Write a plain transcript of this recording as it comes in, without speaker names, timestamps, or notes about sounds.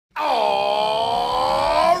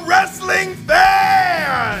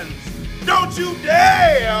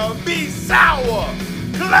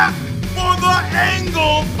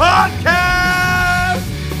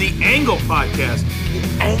podcast.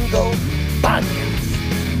 The Angle Podcast.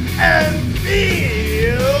 And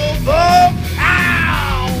feel the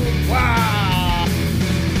power!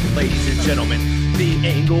 Ladies and gentlemen, The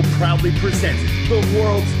Angle proudly presents the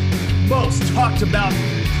world's most talked about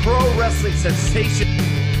pro wrestling sensation.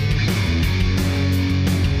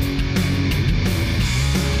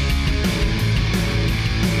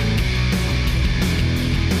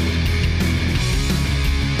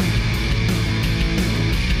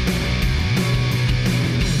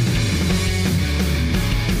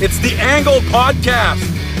 It's the Angle Podcast.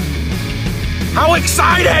 How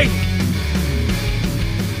exciting!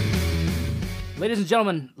 Ladies and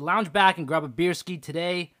gentlemen, lounge back and grab a beer ski.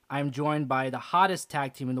 Today, I am joined by the hottest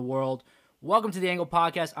tag team in the world. Welcome to the Angle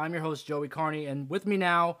Podcast. I'm your host, Joey Carney, and with me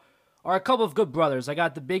now are a couple of good brothers. I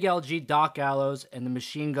got the big LG, Doc Gallows, and the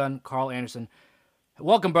machine gun, Karl Anderson.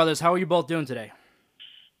 Welcome, brothers. How are you both doing today?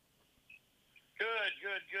 Good.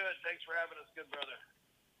 Thanks for having us, good brother.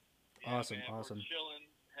 Awesome. We're chilling,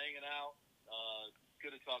 hanging out.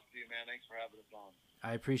 Good to talk to you, man. Thanks for having us on.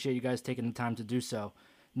 I appreciate you guys taking the time to do so.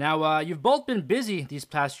 Now, you've both been busy these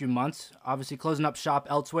past few months, obviously closing up shop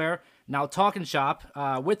elsewhere, now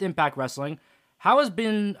TalkNShop with Impact Wrestling. How has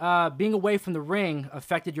being away from the ring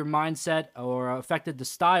affected your mindset or affected the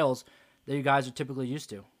styles that you guys are typically used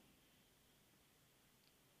to?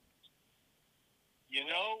 You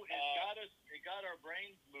know, it got our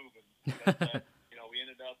brains moving. We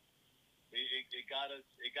ended up, it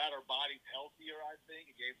got our bodies healthier, I think.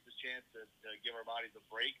 It gave us a chance to give our bodies a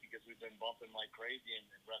break because we've been bumping like crazy and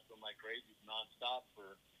wrestling like crazy nonstop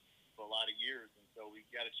for a lot of years. And so we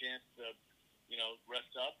got a chance to,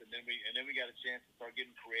 rest up, and then we got a chance to start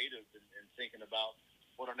getting creative and thinking about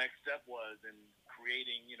what our next step was and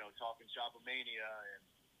creating, TalkNShopAmania and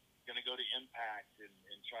going to go to Impact and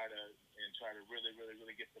try to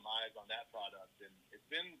really get some eyes on that product. And it's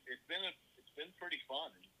been pretty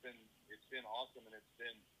fun. It's been awesome, and it's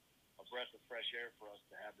been a breath of fresh air for us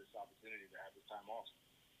to have this opportunity to have this time off.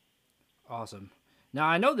 Awesome. Now,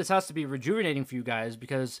 I know this has to be rejuvenating for you guys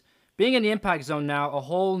because being in the Impact Zone now, a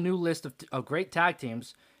whole new list of great tag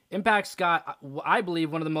teams. Impact's got, I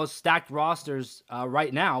believe, one of the most stacked rosters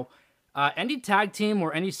right now. Any tag team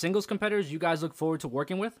or any singles competitors you guys look forward to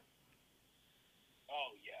working with?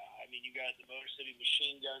 Oh, yeah. I mean, you got the Motor City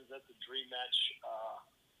Machine Guns. That's a dream match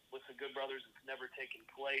with the Good Brothers. It's never taken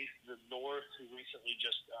place. The North, who recently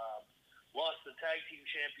just lost the Tag Team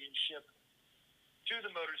Championship to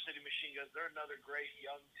the Motor City Machine Guns. They're another great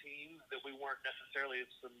young team that we weren't necessarily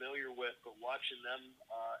as familiar with, but watching them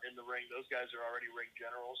in the ring, those guys are already ring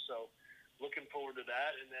generals, so looking forward to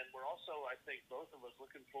that. And then we're also, I think, both of us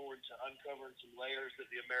looking forward to uncovering some layers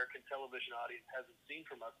that the American television audience hasn't seen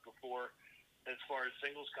from us before as far as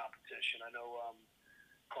singles competition. I know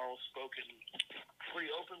Karl's spoken pretty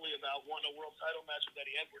openly about wanting a world title match with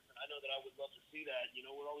Eddie Edwards, and I know that I would love to see that.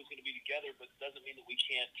 We're always going to be together, but it doesn't mean that we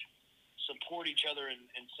can't support each other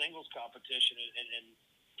in singles competition. And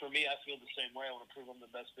for me, I feel the same way. I want to prove I'm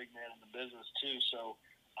the best big man in the business too. So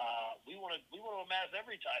we want to amass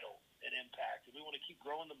every title in Impact, and we want to keep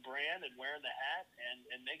growing the brand and wearing the hat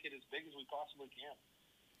and make it as big as we possibly can.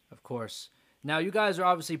 Of course. Now, you guys are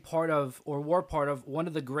obviously part of, or were part of, one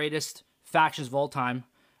of the greatest factions of all time,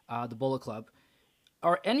 the Bullet Club.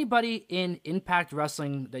 Are anybody in Impact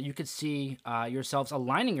Wrestling that you could see yourselves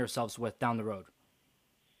aligning yourselves with down the road?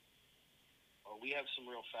 Well, we have some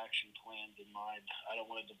real faction plans in mind. I don't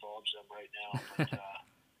want to divulge them right now, but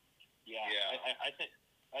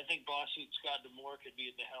I think Boss Suit Scott D'Amore could be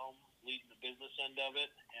at the helm, leading the business end of it,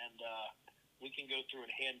 and we can go through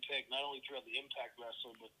and handpick not only throughout the Impact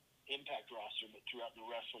roster, but throughout the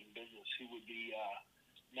wrestling business, who would be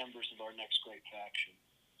members of our next great faction.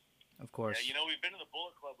 Of course. Yeah, we've been to the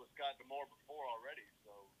Bullet Club with Scott D'Amore before already, so,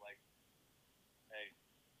 hey,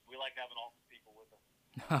 we like having awesome people with us.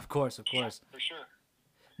 Of course. Yeah, for sure.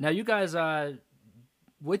 Now, you guys,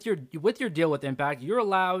 with your deal with Impact, you're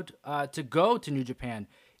allowed to go to New Japan.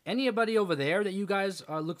 Anybody over there that you guys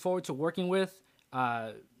look forward to working with?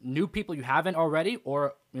 New people you haven't already,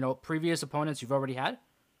 or previous opponents you've already had?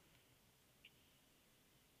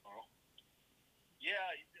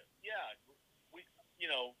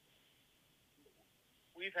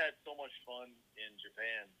 We've had so much fun in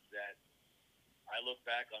Japan that I look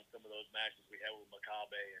back on some of those matches we had with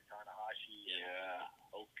Makabe and Tanahashi and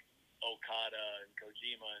Okada and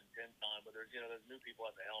Kojima and Tenton, but there's new people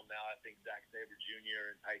at the helm now. I think Zack Sabre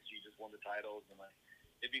Jr. and Taichi just won the titles, and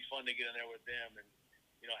it'd be fun to get in there with them and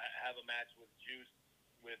have a match with Juice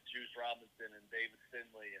Robinson and David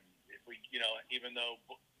Finlay, and if we even though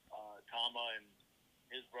Tama and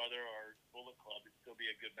his brother are Bullet Club, it'd still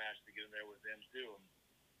be a good match to get in there with them too.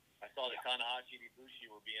 And I saw that Tanahashi and Ibushi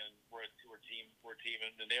were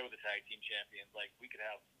teaming, and they were the tag team champions. Like we could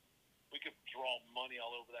draw money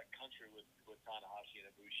all over that country with Tanahashi and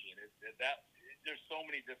Ibushi, and there's so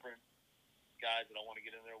many different guys that I want to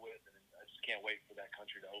get in there with, and I just can't wait for that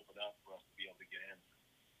country to open up for us to be able to get in.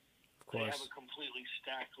 Of course. They have a completely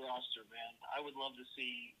stacked roster, man. I would love to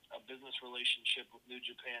see a business relationship with New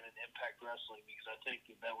Japan and Impact Wrestling because I think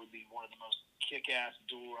that would be one of the most kick-ass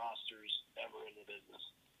dual rosters ever in the business.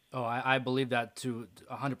 Oh, I believe that to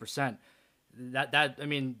 100%. I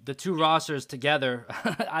mean, the two rosters together,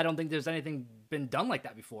 I don't think there's anything been done like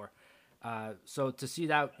that before. So to see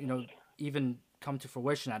that, even come to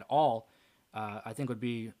fruition at all, I think would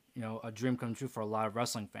be, a dream come true for a lot of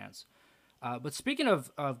wrestling fans. But speaking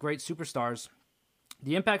of great superstars,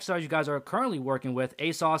 the Impact stars you guys are currently working with,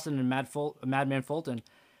 Ace Austin and Madman Fulton.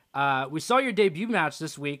 We saw your debut match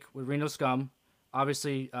this week with Reno Scum.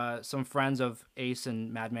 Obviously, some friends of Ace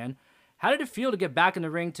and Madman. How did it feel to get back in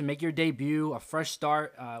the ring to make your debut, a fresh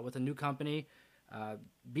start with a new company,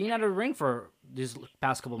 being out of the ring for these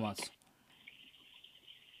past couple months?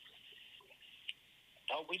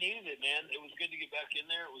 Oh, we needed it, man. It was good to get back in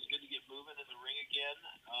there. It was good to get moving in the ring again.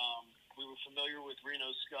 We were familiar with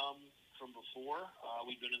Reno Scum from before.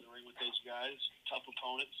 We've been in the ring with those guys, tough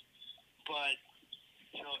opponents. But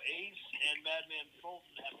Ace and Madman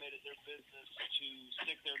Fulton have made it their business to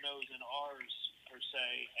stick their nose in ours, per se.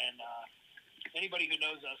 And anybody who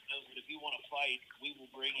knows us knows that if you want to fight, we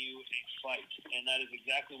will bring you a fight. And that is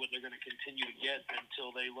exactly what they're going to continue to get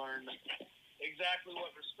until they learn exactly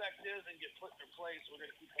what respect is and get put in their place. We're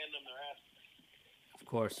going to keep handing them their ass.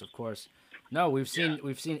 Of course. No, we've seen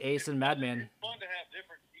Ace and Madman. It's fun to have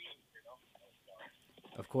different teams,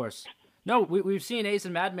 Of course. No, we've seen Ace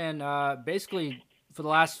and Madman basically for the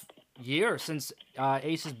last year since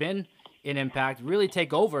Ace has been in Impact really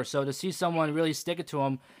take over. So to see someone really stick it to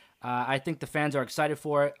him, I think the fans are excited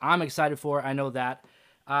for it. I'm excited for it. I know that.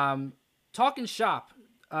 Talking Shop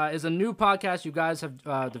is a new podcast you guys have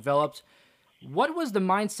developed. What was the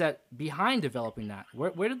mindset behind developing that?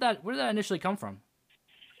 Where did that initially come from?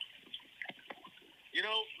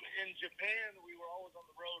 In Japan, we were always on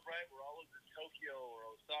the road, right? We're always in Tokyo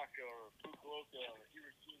or Osaka or Fukuoka or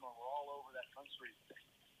Hiroshima. We're all over that country.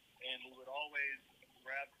 And we would always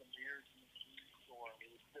grab some beers in the food store.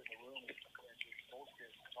 We would sit in the room and just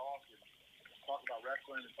bullshit and talk about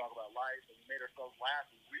wrestling and talk about life. And we made ourselves laugh.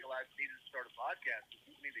 We realized we needed to start a podcast.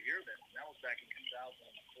 People need to hear this. And that was back in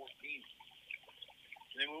 2014.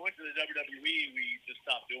 And then we went to the WWE. We just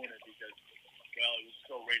stopped doing it because, it was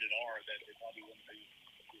so rated R that it probably wouldn't be.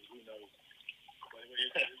 Who knows? But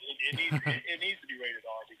it needs to be rated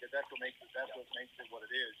R because that's what makes it what it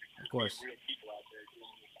is. Of course. Real people out there doing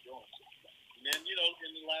what they're doing. And then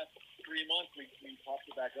in the last 3 months we popped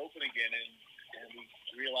it back open again and we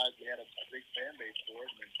realized we had a big fan base for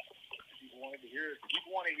it and people wanted to hear it.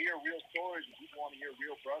 People want to hear real stories and people want to hear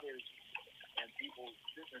real brothers and people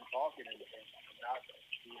sitting and talking and not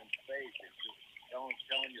being fake. It's just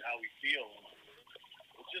telling you how we feel. And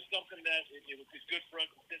it's just something that it's good for us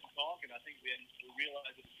to sit and talk, and I think we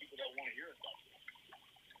realize that people don't want to hear us talk.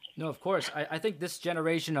 No, of course. I think this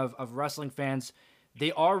generation of wrestling fans,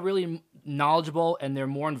 they are really knowledgeable and they're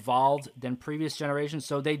more involved than previous generations.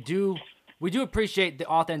 So we do appreciate the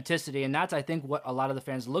authenticity, and that's, I think, what a lot of the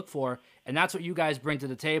fans look for. And that's what you guys bring to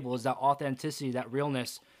the table is that authenticity, that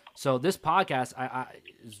realness. So this podcast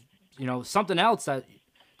is, something else that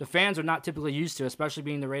the fans are not typically used to, especially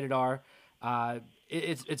being the rated R.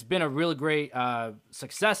 It's been a really great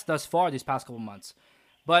success thus far these past couple months.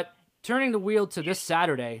 But turning the wheel to this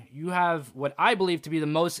Saturday, you have what I believe to be the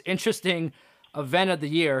most interesting event of the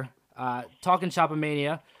year,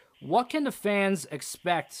 TalkNShopAmania. What can the fans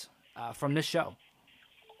expect from this show?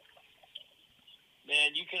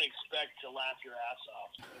 Man, you can expect to laugh your ass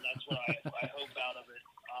off, and that's what I hope out of it.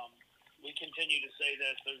 We continue to say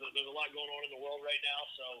this. There's a lot going on in the world right now,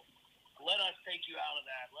 so let us take you out of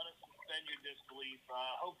that. Let us suspend your disbelief.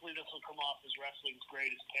 Hopefully this will come off as wrestling's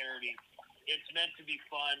greatest parody. It's meant to be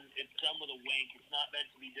fun. It's done with a wink. It's not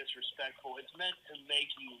meant to be disrespectful. It's meant to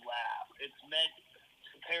make you laugh. It's meant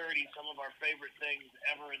to parody some of our favorite things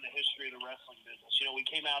ever in the history of the wrestling business. We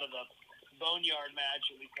came out of the Boneyard match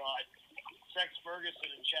and we thought, Sex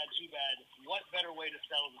Ferguson and Chad Tubad, what better way to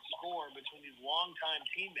settle the score between these longtime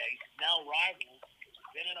teammates, now rivals,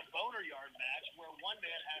 than in a Boner Yard match where one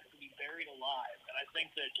man has to be buried alive. And I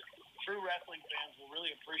think that true wrestling fans will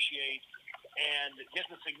really appreciate and get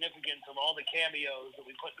the significance of all the cameos that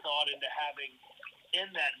we put thought into having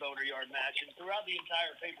in that Boner Yard match and throughout the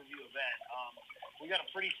entire pay-per-view event. We got a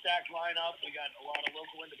pretty stacked lineup. We got a lot of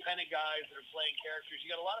local independent guys that are playing characters.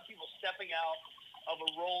 You got a lot of people stepping out of a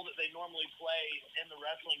role that they normally play in the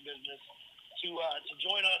wrestling business to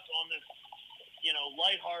join us on this,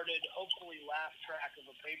 lighthearted, hopefully laugh track of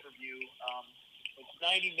a pay-per-view. It's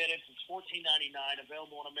 90 minutes. It's $14.99.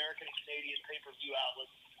 Available on American and Canadian pay-per-view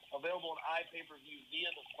outlets. Available on iPay-per-view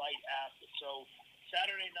via the Fight app. So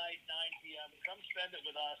Saturday night, 9 p.m. Come spend it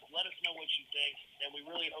with us. Let us know what you think, and we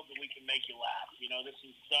really hope that we can make you laugh. This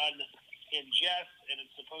is done in jest, and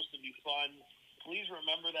it's supposed to be fun. Please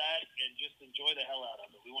remember that and just enjoy the hell out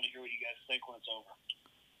of it. We want to hear what you guys think when it's over.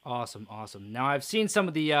 Awesome. Now, I've seen some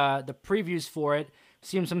of the previews for it.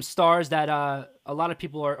 Seen some stars that a lot of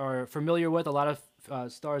people are familiar with, a lot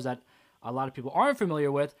of stars that a lot of people aren't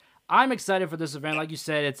familiar with. I'm excited for this event. Like you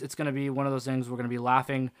said, it's going to be one of those things we're going to be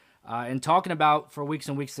laughing and talking about for weeks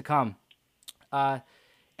and weeks to come.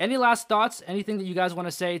 Any last thoughts? Anything that you guys want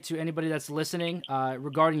to say to anybody that's listening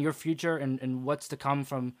regarding your future and what's to come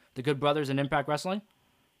from the Good Brothers and Impact Wrestling?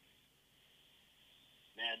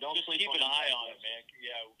 Man, don't just sleep keep an on eye on it, man.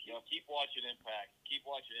 Yeah, keep watching Impact. Keep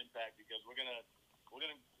watching Impact because we're gonna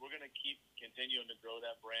keep continuing to grow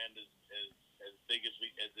that brand as big as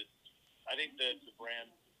it. I think that the brand,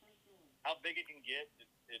 how big it can get,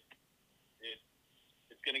 it's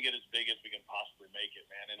gonna get as big as we can possibly make it,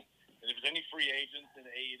 man. And if there's any free agents in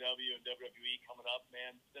AEW and WWE coming up,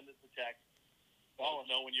 man, send us a text. Let us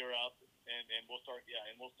know when you're up, and we'll start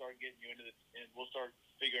getting you into this, and we'll start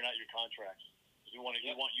figuring out your contracts. We want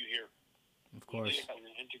you here. Of course. We're going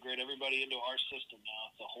to integrate everybody into our system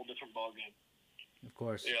now. It's a whole different ballgame. Of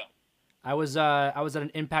course. Yeah. I was at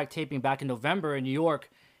an Impact taping back in November in New York,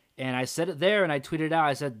 and I said it there, and I tweeted it out.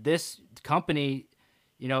 I said, this company,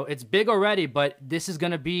 it's big already, but this is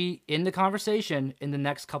going to be in the conversation in the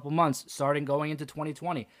next couple months, starting going into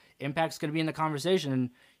 2020. Impact's going to be in the conversation,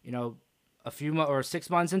 and, a few or 6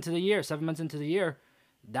 months into the year, 7 months into the year,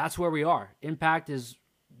 that's where we are. Impact is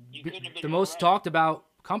the most talked about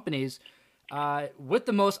companies with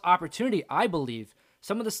the most opportunity, I believe.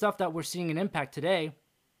 Some of the stuff that we're seeing in Impact today,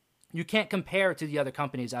 you can't compare to the other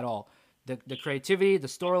companies at all. The creativity, the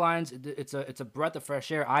storylines, it's a breath of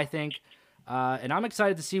fresh air, I think. And I'm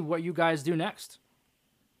excited to see what you guys do next.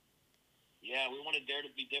 Yeah, we want to dare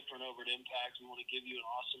to be different over at Impact. We want to give you an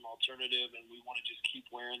awesome alternative, and we want to just keep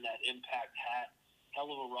wearing that Impact hat.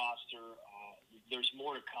 Hell of a roster. There's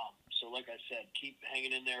more to come. So like I said, keep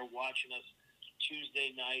hanging in there, watching us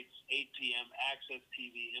Tuesday nights, 8 p.m., Access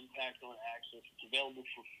TV, Impact on Access. It's available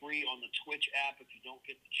for free on the Twitch app if you don't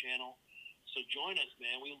get the channel. So join us,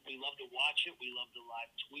 man. We love to watch it. We love to live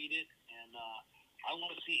tweet it. And I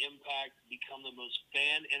want to see Impact become the most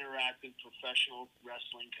fan-interactive professional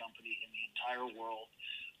wrestling company in the entire world.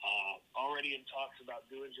 Already in talks about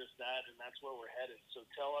doing just that, and that's where we're headed. So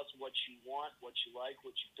tell us what you want, what you like,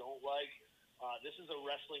 what you don't like. This is a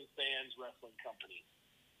wrestling fans wrestling company.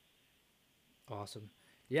 Awesome.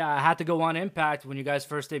 Yeah, I had to go on Impact when you guys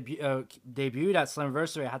first debuted at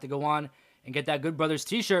Slammiversary. I had to go on and get that Good Brothers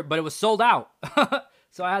t-shirt, but it was sold out.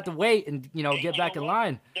 So I had to wait and, get back in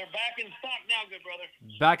line. They're back in stock now, good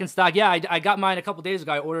brother. Back in stock. Yeah, I got mine a couple days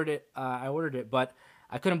ago. I ordered it, but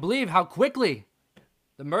I couldn't believe how quickly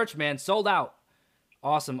the merch, man, sold out.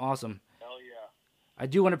 Awesome. Hell yeah. I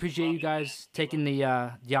do want to appreciate you guys taking the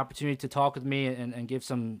opportunity to talk with me and give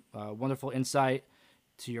some wonderful insight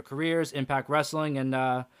to your careers, Impact Wrestling,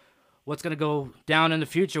 and what's going to go down in the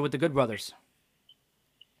future with the Good Brothers.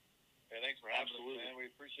 Hey, thanks for having us, man. We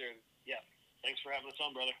appreciate it. Yeah. Thanks for having us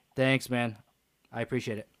on, brother. Thanks, man. I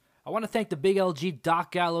appreciate it. I want to thank the Big LG,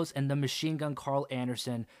 Doc Gallows, and the Machine Gun Karl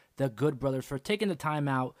Anderson, the Good Brothers, for taking the time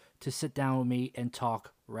out to sit down with me and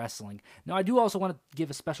talk wrestling. Now, I do also want to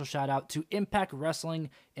give a special shout out to Impact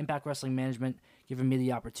Wrestling, Impact Wrestling Management, giving me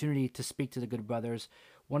the opportunity to speak to the Good Brothers,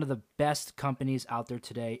 one of the best companies out there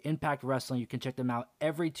today. Impact Wrestling, you can check them out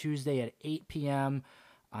every Tuesday at 8 p.m.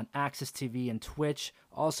 on Access TV and Twitch.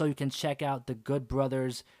 Also, you can check out the Good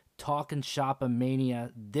Brothers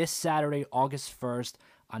TalkNShopAmania this Saturday, August 1st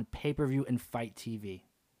on pay-per-view and Fight TV.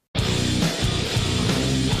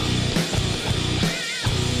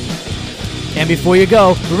 And before you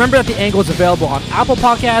go, remember that The Angle is available on Apple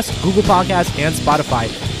Podcasts, Google Podcasts, and Spotify.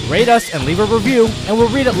 Rate us and leave a review, and we'll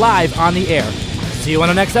read it live on the air. See you on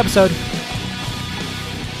the next episode.